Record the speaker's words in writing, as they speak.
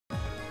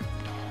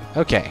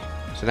Okay,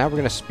 so now we're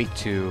going to speak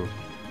to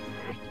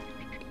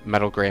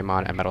Metal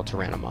Greymon and Metal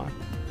Tyrannomon.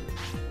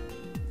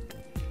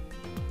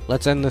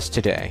 Let's end this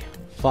today.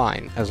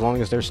 Fine, as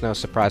long as there's no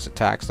surprise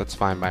attacks, that's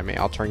fine by me.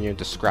 I'll turn you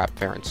into scrap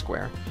fair and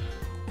square.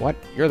 What?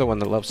 You're the one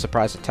that loves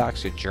surprise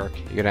attacks, you jerk.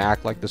 You gonna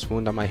act like this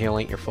wound on my heel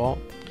ain't your fault?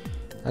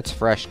 That's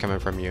fresh coming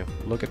from you.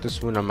 Look at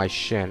this wound on my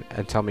shin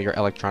and tell me your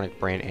electronic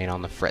brain ain't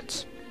on the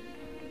fritz.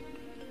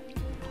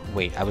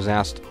 Wait, I was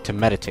asked to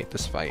meditate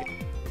this fight.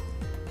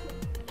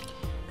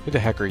 Who the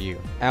heck are you?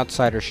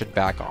 Outsiders should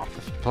back off.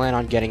 If you plan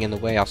on getting in the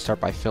way, I'll start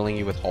by filling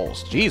you with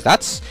holes. Jeez,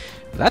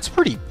 that's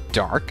pretty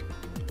dark.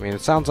 I mean,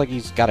 it sounds like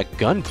he's got a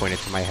gun pointed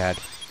to my head.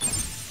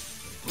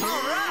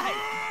 Alright!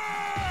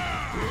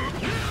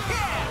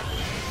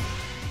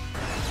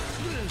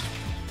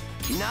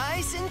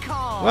 Nice and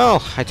calm.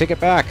 Well, I take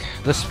it back.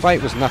 This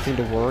fight was nothing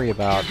to worry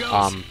about.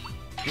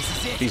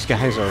 These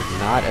guys are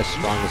not as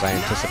strong as I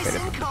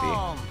anticipated them to be.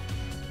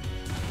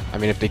 I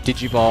mean, if they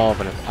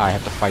Digivolve and if I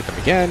have to fight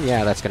them again,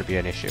 yeah, that's going to be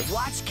an issue.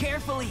 Watch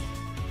carefully.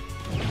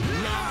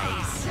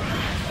 Nice.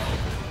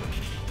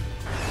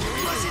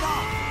 Push it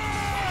off.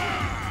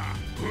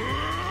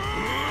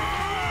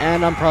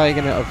 And I'm probably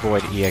going to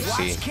avoid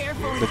EXE.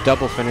 The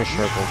double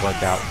finisher will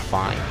work out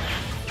fine.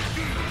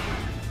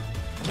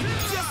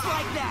 Just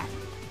like that.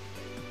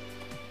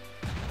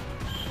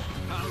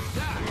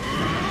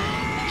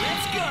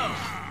 Let's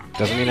go.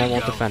 Doesn't mean I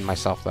won't defend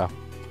myself, though.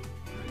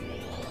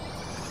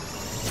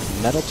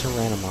 Metal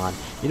Tyrannomon.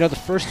 You know, the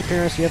first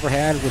appearance he ever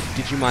had was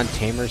Digimon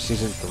Tamer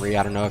Season 3.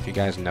 I don't know if you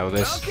guys know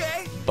this.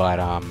 Okay. But,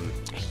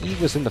 he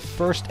was in the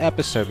first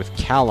episode with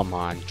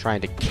Calamon,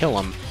 trying to kill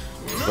him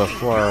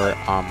before,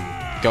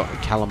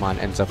 Calamon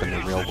ends up in the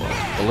real world.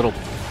 The little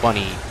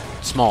bunny,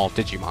 small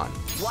Digimon.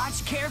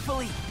 Watch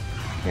carefully.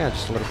 Yeah,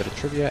 just a little bit of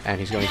trivia, and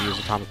he's going to use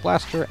Atomic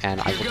Blaster,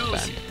 and I will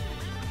defend.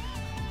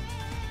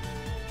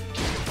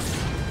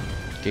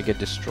 Giga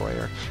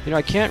Destroyer. You know,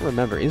 I can't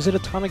remember. Is it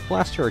Atomic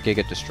Blaster or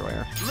Giga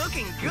Destroyer?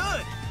 Looking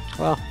good.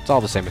 Well, it's all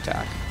the same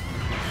attack.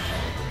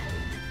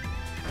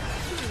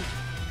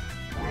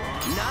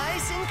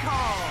 Nice and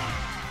calm.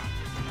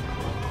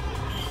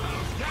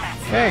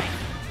 Okay.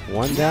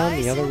 One down,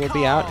 the other will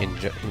be out in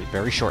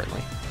very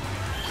shortly.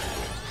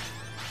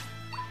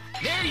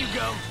 There you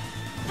go.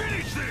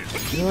 Finish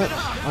this. You know what?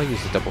 I'll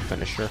use the double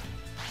finisher.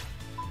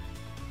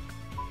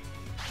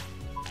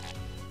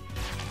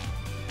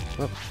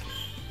 Oh.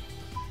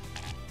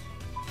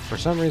 For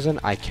some reason,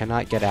 I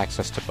cannot get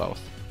access to both.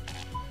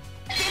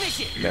 Finish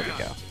it. There we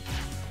go.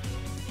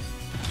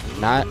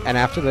 And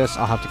after this,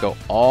 I'll have to go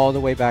all the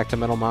way back to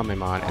Metal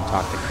Mamemon and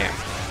talk to King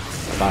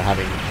about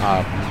having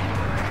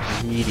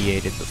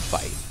mediated the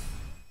fight.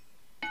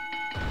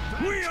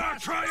 We are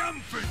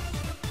triumphant!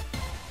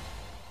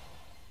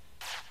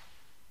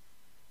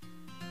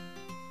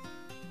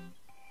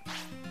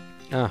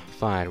 Ah,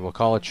 fine. We'll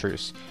call a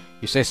truce.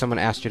 You say someone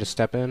asked you to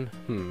step in?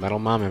 Metal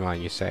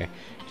Mamemon, you say.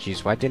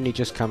 Geez, why didn't he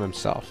just come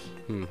himself?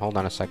 Hold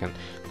on a second.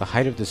 The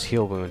height of this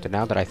heel wound, and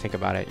now that I think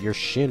about it, your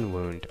shin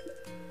wound.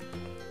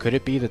 Could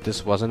it be that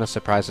this wasn't a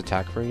surprise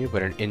attack from you,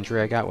 but an injury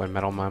I got when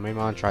Metal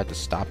Mamemon tried to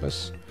stop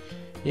us?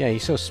 Yeah,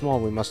 he's so small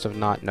we must have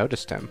not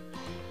noticed him.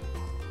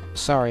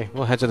 Sorry,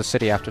 we'll head to the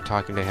city after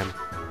talking to him.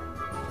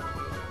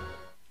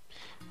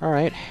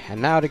 Alright,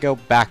 and now to go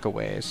back a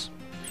ways.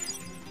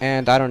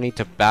 And I don't need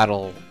to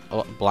battle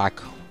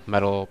Black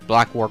War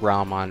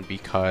Greymon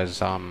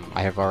because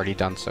I have already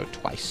done so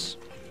twice.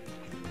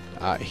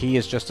 He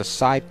is just a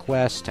side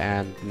quest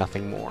and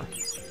nothing more.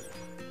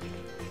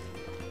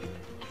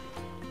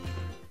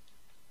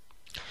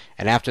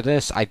 And after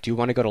this, I do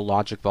want to go to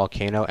Logic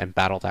Volcano and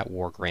battle that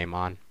War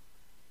Greymon.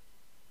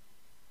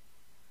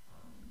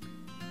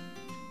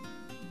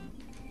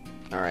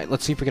 Alright,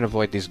 let's see if we can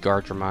avoid these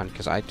Guardramon,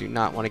 because I do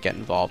not want to get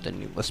involved in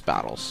needless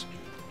battles.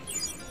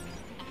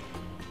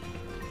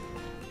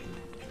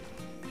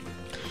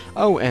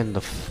 Oh, and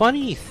the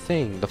funniest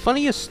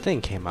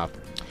thing came up.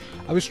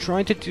 I was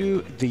trying to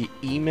do the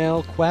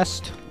email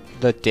quest,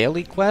 the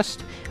daily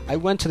quest. I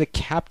went to the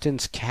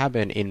captain's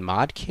cabin in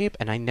Mod Cape,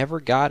 and I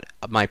never got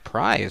my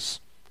prize.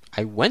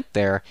 I went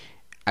there,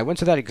 I went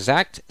to that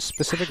exact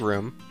specific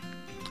room,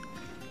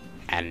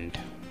 and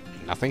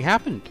nothing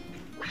happened.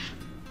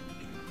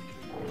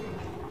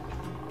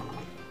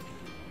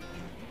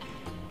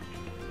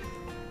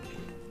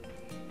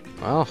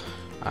 Well,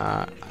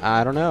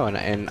 I don't know,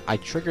 and I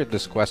triggered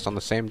this quest on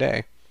the same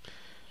day.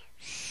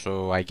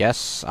 So I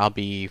guess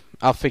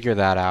I'll figure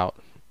that out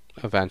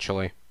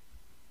eventually.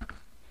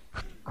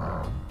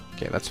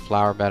 Okay, that's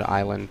Flowerbed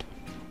Island.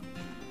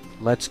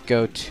 Let's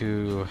go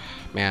to...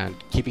 Man,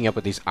 keeping up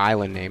with these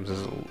island names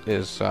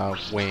is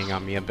weighing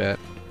on me a bit.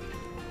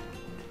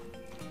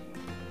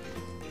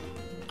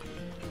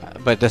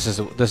 But this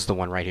is the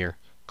one right here.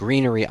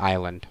 Greenery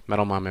Island.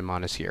 Metal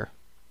Mamemon is here.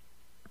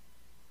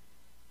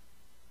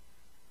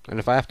 And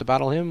if I have to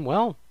battle him,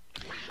 well,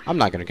 I'm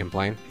not going to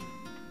complain.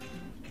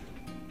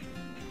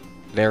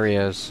 There he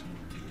is.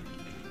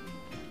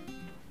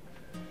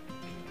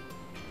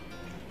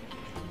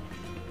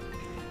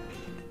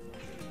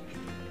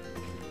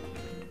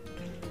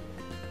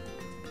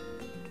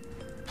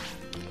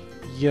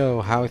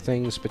 Yo, how are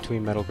things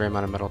between Metal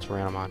Greymon and Metal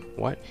Tyrannomon?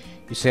 What?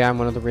 You say I'm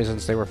one of the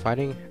reasons they were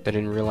fighting? They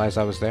didn't realize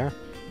I was there?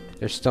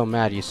 They're still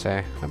mad, you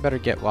say. I better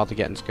get while the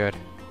getting's good.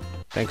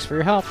 Thanks for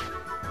your help.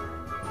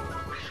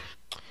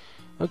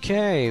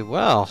 Okay,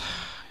 well...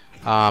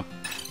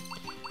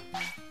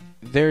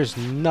 there's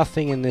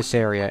nothing in this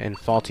area in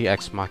Faulty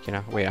Ex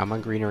Machina. Wait, I'm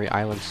on Greenery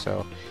Island,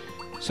 so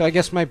I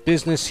guess my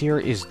business here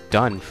is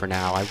done for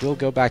now. I will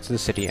go back to the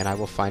city and I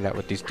will find out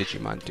what these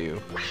Digimon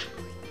do.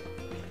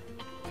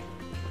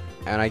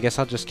 And I guess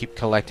I'll just keep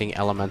collecting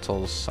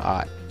elementals,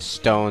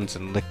 stones,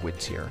 and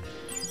liquids here.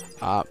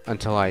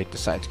 Until I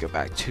decide to go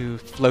back to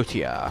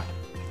Floatia.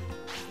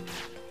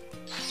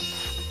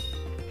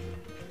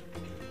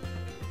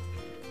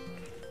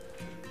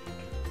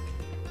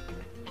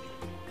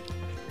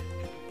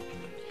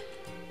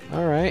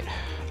 Alright,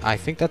 I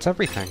think that's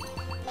everything.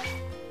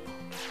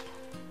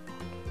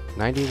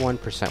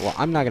 91%. Well,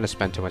 I'm not going to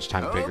spend too much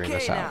time figuring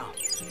this out.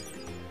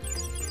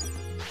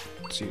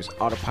 Let's use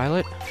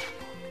autopilot.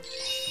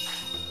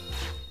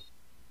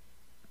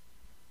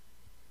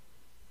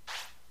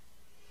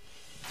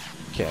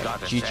 Okay,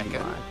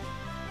 Digimon.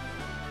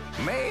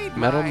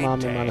 Metal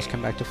Mamimon has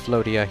come back to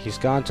Floatia. He's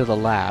gone to the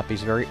lab.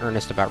 He's very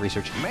earnest about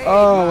research.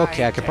 Oh,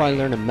 okay, I could probably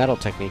learn a metal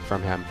technique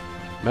from him.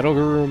 Metal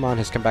Garurumon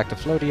has come back to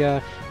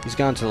Floatia. He's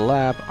gone to the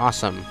lab.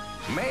 Awesome.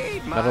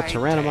 Metal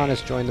Tyrannomon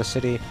has joined the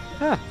city.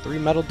 3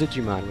 metal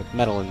Digimon with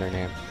metal in their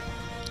name.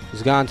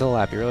 He's gone to the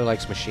lab. He really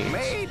likes machines.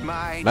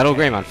 Metal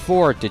Greymon.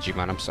 4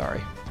 Digimon, I'm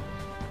sorry.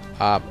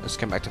 Let's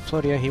come back to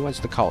Floatia. He went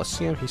to the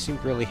Coliseum. He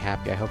seemed really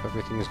happy. I hope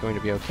everything is going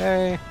to be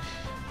okay.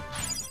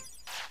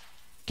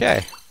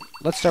 Okay.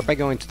 Let's start by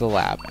going to the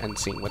lab and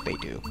seeing what they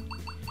do.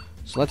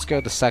 So let's go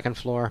to the 2nd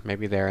floor.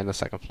 Maybe they're in the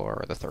 2nd floor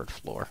or the 3rd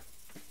floor.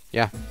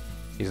 Yeah,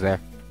 he's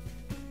there.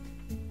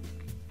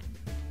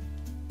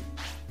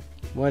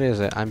 What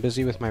is it? I'm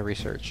busy with my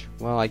research.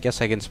 Well, I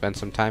guess I can spend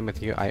some time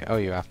with you. I owe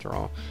you after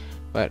all.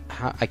 But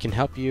I can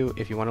help you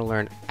if you want to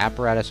learn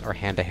apparatus or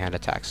hand-to-hand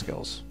attack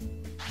skills.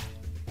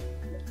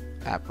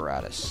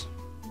 Apparatus.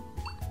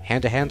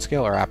 Hand-to-hand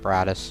skill or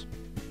apparatus?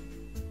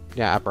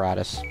 Yeah,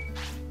 apparatus.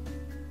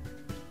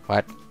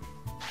 What?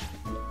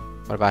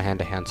 What about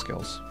hand-to-hand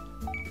skills?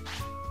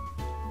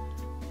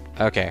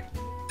 Okay.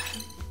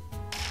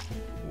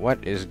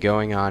 What is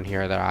going on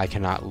here that I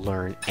cannot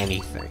learn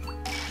anything?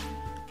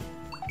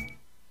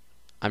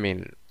 I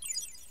mean...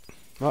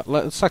 Well,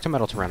 let's talk to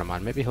Metal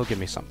Tyrannomon. Maybe he'll give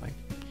me something.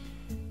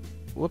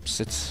 Whoops,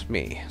 it's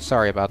me.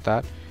 Sorry about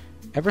that.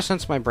 Ever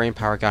since my brain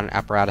power got an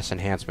apparatus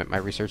enhancement, my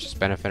research has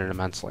benefited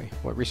immensely.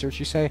 What research,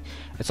 you say?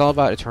 It's all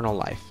about eternal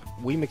life.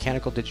 We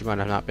mechanical Digimon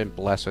have not been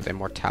blessed with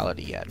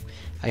immortality yet.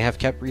 I have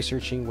kept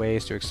researching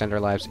ways to extend our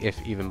lives,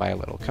 if even by a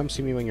little. Come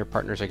see me when your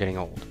partners are getting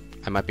old.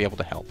 I might be able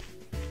to help.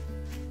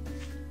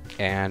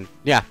 And,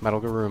 yeah,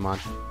 Metal Garurumon.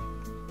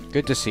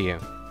 Good to see you.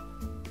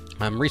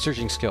 I'm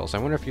researching skills. I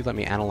wonder if you'd let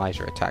me analyze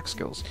your attack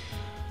skills.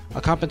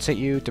 I'll compensate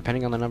you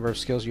depending on the number of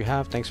skills you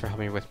have. Thanks for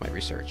helping me with my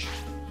research.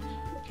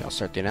 Okay, I'll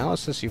start the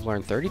analysis. You've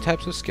learned 30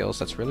 types of skills.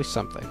 That's really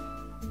something.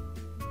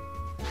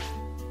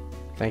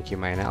 Thank you.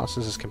 My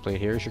analysis is complete.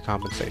 Here's your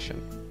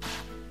compensation.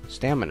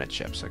 Stamina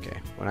chips. Okay.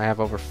 When I have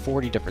over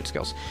 40 different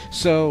skills.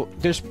 So,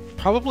 there's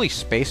probably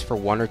space for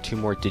 1 or 2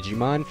 more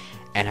Digimon,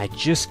 and I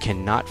just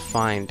cannot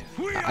find...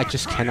 I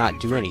just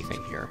cannot do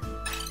anything here.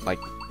 Like,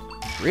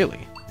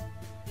 really.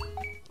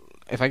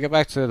 If I go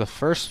back to the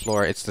 1st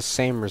floor, it's the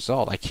same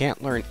result. I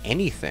can't learn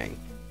anything.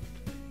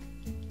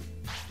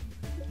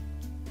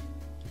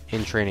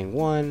 In Training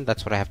 1,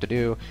 that's what I have to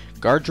do.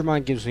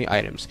 Guardramon gives me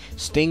items.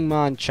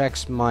 Stingmon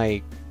checks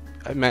my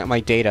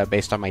data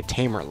based on my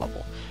Tamer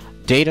level.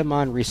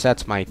 Datamon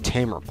resets my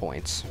Tamer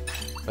points.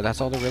 But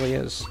that's all there really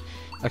is.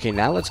 Okay,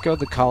 now let's go to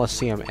the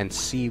Coliseum and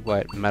see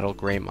what Metal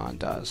Greymon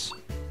does.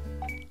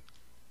 I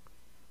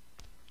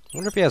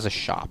wonder if he has a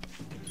shop.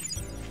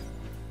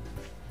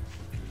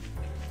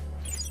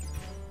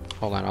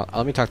 Hold on,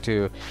 let me talk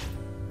to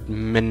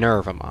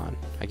Minervamon.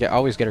 I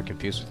always get her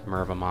confused with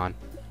Minervamon.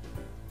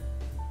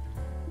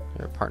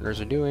 Their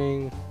partners are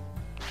doing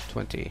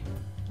 20.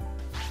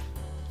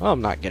 Oh,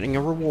 I'm not getting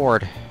a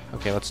reward.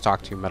 Okay, let's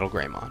talk to Metal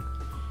Greymon.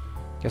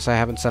 Guess I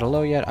haven't said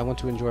hello yet. I want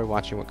to enjoy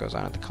watching what goes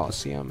on at the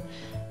Coliseum.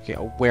 Okay,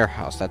 a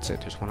warehouse. That's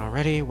it. There's one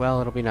already. Well,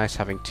 it'll be nice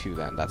having 2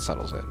 then. That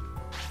settles it.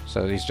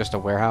 So he's just a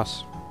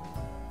warehouse?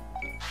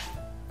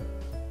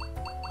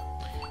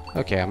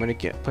 Okay, I'm gonna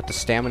put the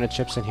stamina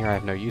chips in here. I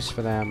have no use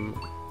for them.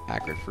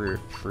 Acrid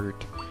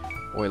fruit,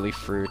 oily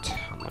fruit,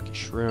 unlucky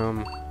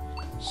shroom,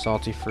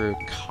 salty fruit,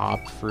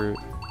 cob fruit.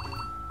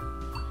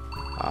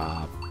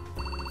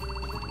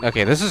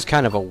 Okay, this is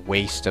kind of a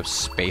waste of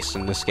space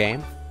in this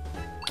game.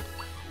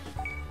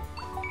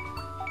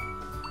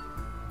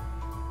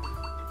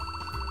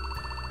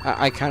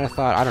 I kind of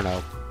thought, I don't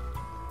know,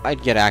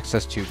 I'd get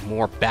access to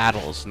more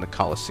battles in the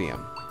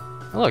Coliseum.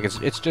 Oh, look,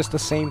 it's just the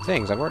same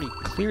things. I've already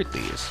cleared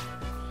these.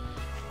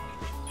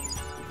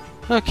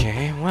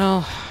 Okay,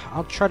 well,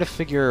 I'll try to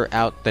figure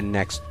out the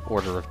next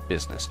order of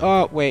business.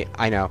 Oh, wait,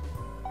 I know.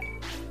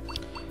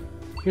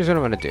 Here's what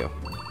I'm going to do.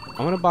 I'm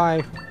going to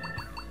buy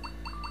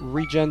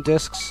regen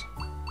discs.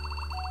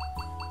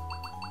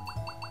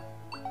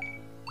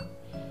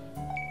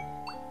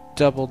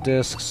 double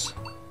discs,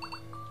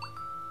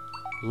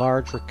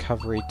 large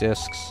recovery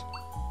discs,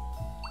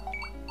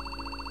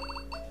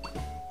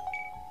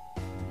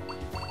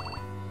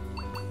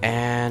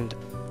 and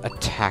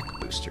attack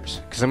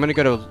boosters. Because I'm going to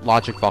go to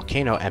Logic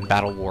Volcano and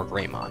battle War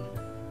Greymon.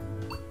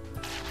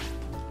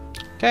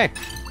 Okay.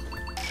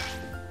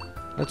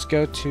 Let's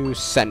go to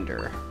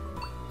Sender.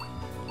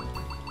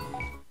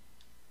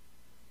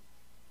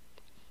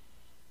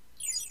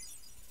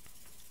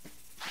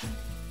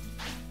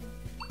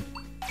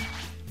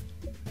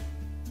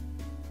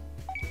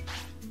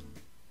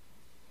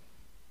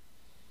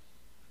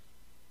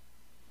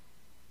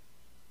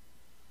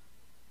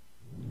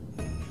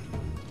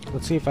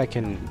 Let's see if I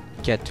can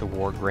get to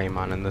War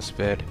Greymon in this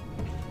vid.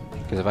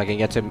 Because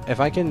if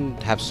I can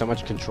have so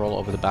much control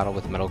over the battle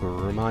with Metal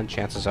Garurumon,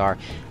 chances are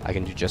I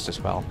can do just as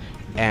well.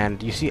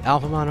 And you see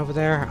Alphamon over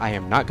there? I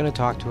am not going to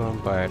talk to him,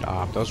 but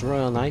those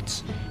Royal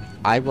Knights,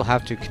 I will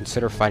have to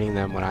consider fighting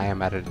them when I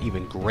am at an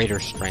even greater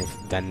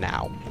strength than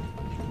now.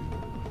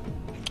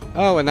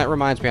 Oh, and that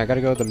reminds me, I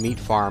gotta go to the meat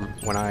farm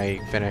when I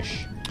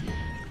finish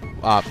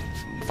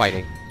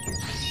fighting.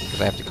 Because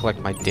I have to collect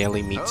my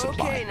daily meat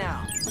supply. Okay,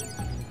 now.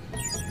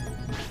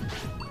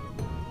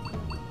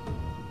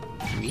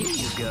 Here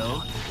you go.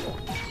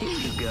 Here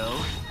you go.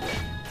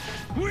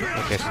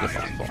 Okay, so the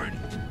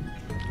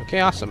full. Okay,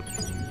 awesome.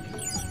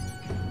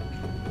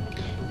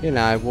 And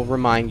I will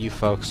remind you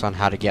folks on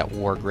how to get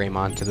War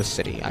Greymon to the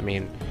city. I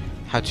mean,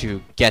 how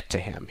to get to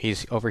him.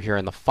 He's over here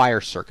in the fire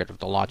circuit of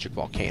the Logic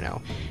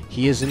Volcano.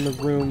 He is in the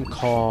room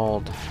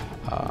called,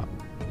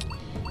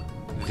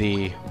 let's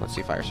see,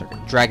 fire circuit.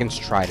 Dragon's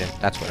Trident.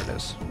 That's what it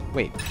is.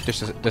 Wait,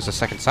 there's a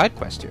second side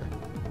quest here.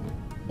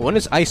 One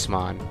is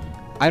Icemon.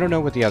 I don't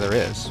know what the other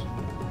is,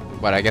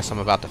 but I guess I'm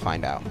about to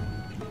find out.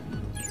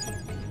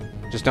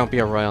 Just don't be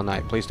a Royal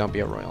Knight. Please don't be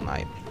a Royal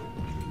Knight.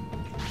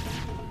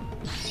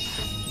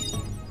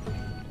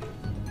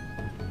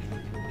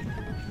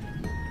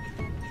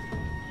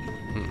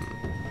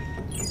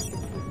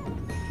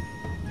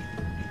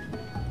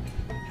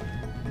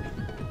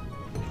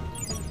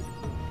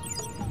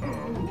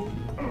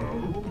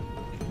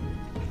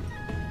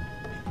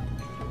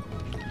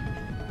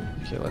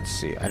 Okay, let's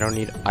see. I don't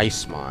need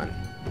Icemon.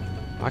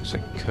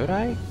 Actually, could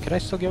I? Could I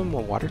still give him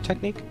a water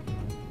technique?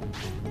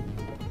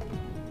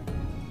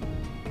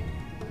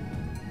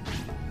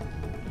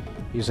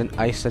 Use an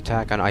ice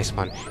attack on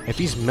Icemon. If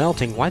he's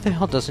melting, why the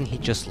hell doesn't he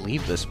just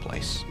leave this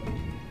place?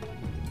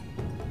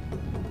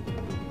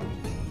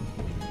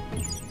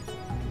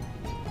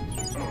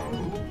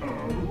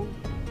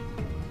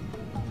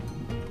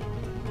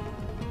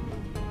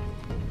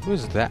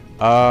 Who's that?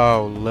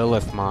 Oh,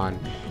 Lilithmon.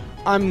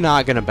 I'm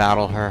not gonna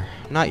battle her.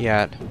 Not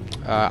yet.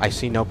 I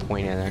see no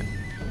point in it.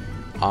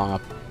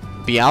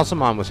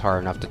 Beelzemon was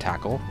hard enough to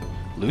tackle.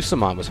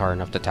 Lucemon was hard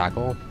enough to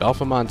tackle.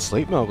 Belphemon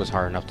Sleep Mode was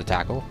hard enough to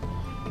tackle.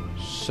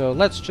 So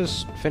let's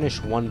just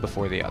finish one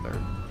before the other.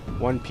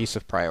 One piece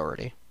of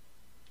priority.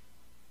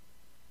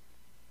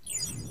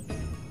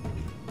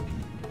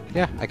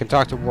 Yeah, I can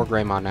talk to War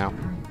Greymon now.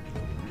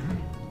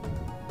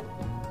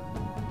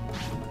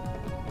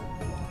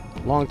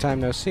 Long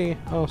time no see.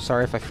 Oh,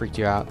 sorry if I freaked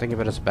you out. Think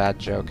of it as a bad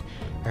joke.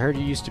 I heard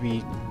you used to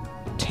be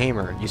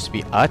tamer. Used to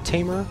be a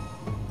tamer?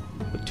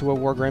 To a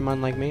War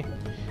Greymon like me?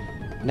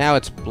 Now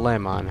it's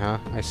Blemon, huh?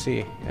 I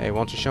see. Hey,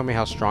 won't you show me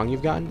how strong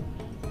you've gotten?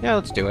 Yeah,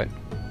 let's do it.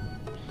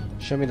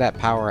 Show me that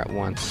power at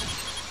once.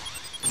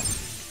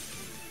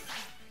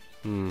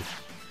 Now,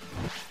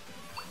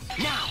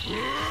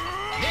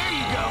 there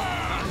you go.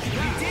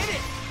 You did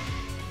it.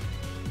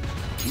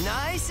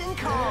 Nice and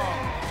calm.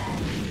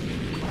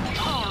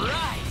 All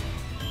right.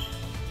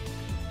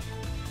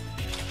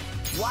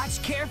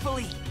 Watch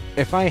carefully.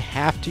 If I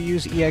have to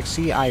use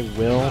EXE, I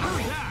will,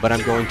 but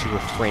I'm going to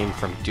refrain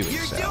from doing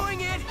so. You're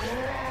doing it.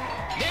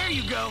 There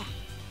you go.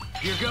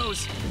 Here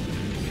goes.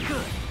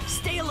 Good.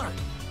 Stay alert.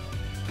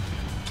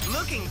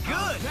 Looking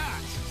good.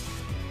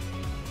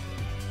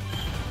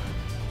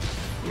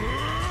 You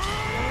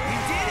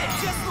did it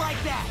just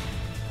like that.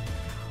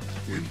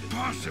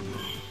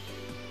 Impossible.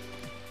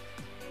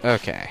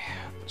 Okay,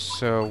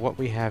 so what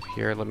we have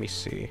here, let me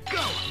see.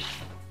 Go.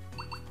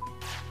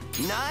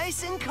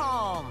 Nice and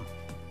calm.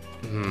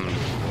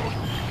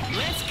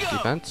 Let's go.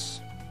 Defense?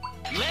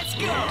 Let's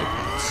go.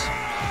 Defense.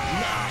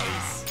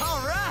 Nice.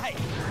 All right.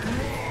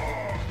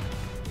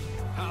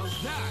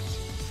 How's that?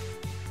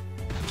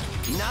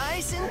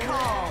 Nice and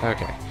calm.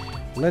 Okay,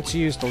 let's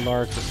use the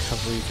large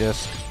recovery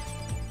disc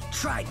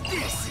Try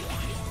this.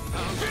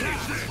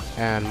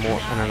 and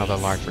another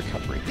large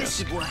recovery This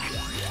disc. should work.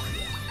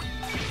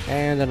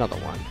 And another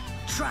one.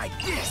 Try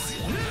this.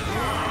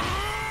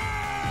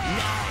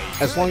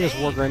 Nice. As long as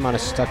War Greymon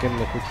is stuck in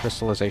liquid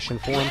crystallization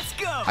form, Let's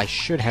go. I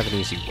should have an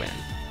easy win.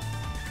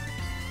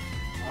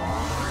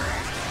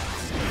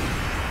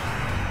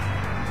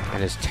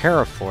 And his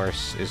Terra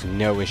Force is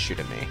no issue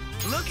to me.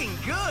 Looking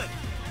good.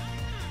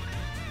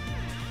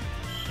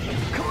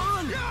 Come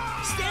on.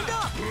 Stand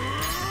up.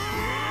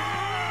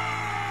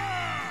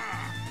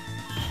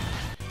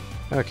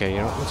 Okay, you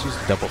know what, let's use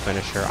the double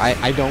finisher.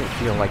 I don't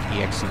feel like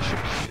EXE should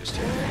be used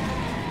here.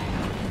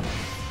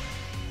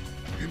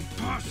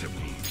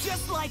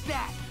 Just like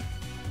that.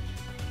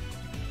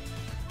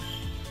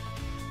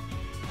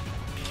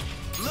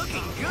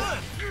 Looking good.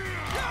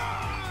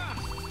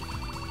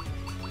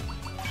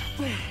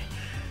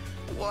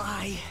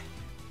 Why?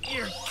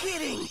 You're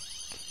kidding.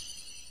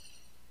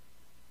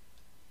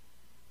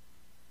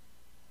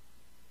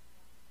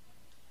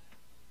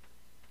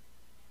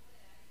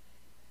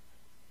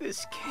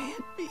 This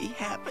can't be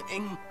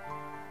happening.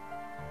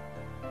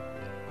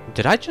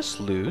 Did I just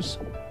lose?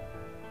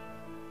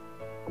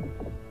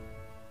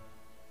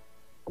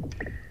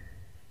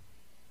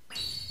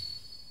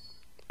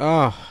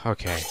 Oh,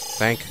 okay.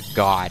 Thank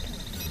God.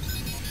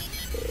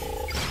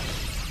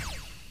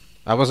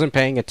 I wasn't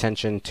paying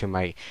attention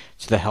to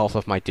the health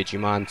of my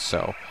Digimon,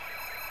 so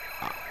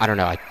I don't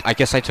know. I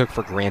guess I took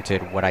for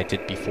granted what I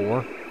did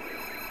before,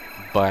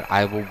 but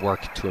I will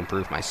work to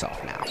improve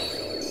myself now.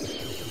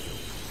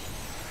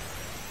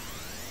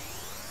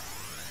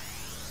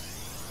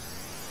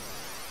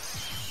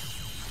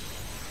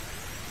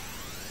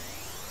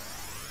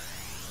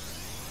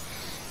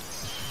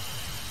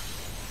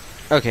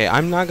 Okay,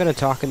 I'm not gonna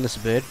talk in this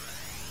vid,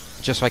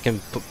 just so I can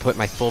put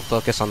my full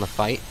focus on the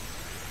fight.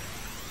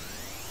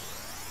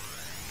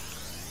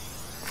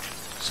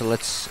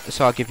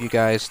 So I'll give you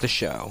guys the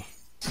show.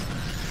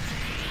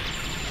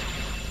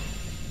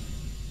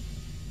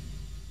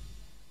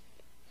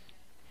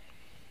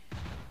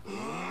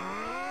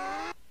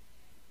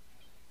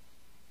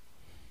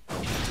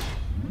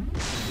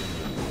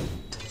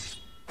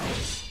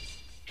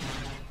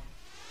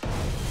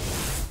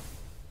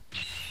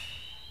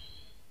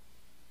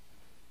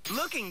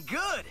 Looking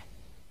good.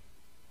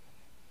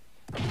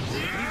 You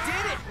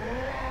did it.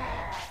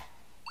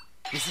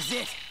 This is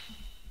it.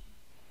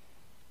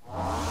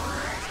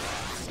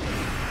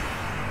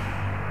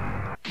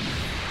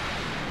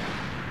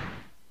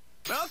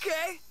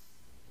 Okay.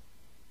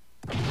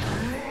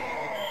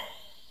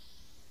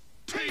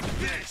 Take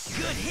this.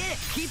 Good hit.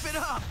 Keep it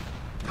up.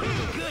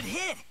 Good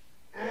hit.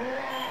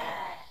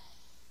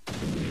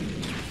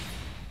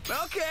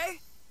 Okay.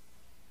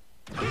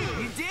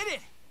 You did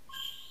it.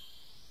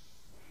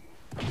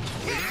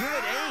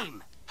 Good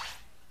aim.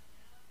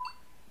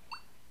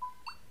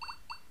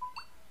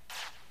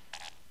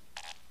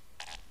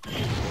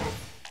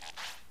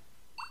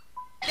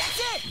 That's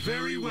it.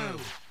 Very well.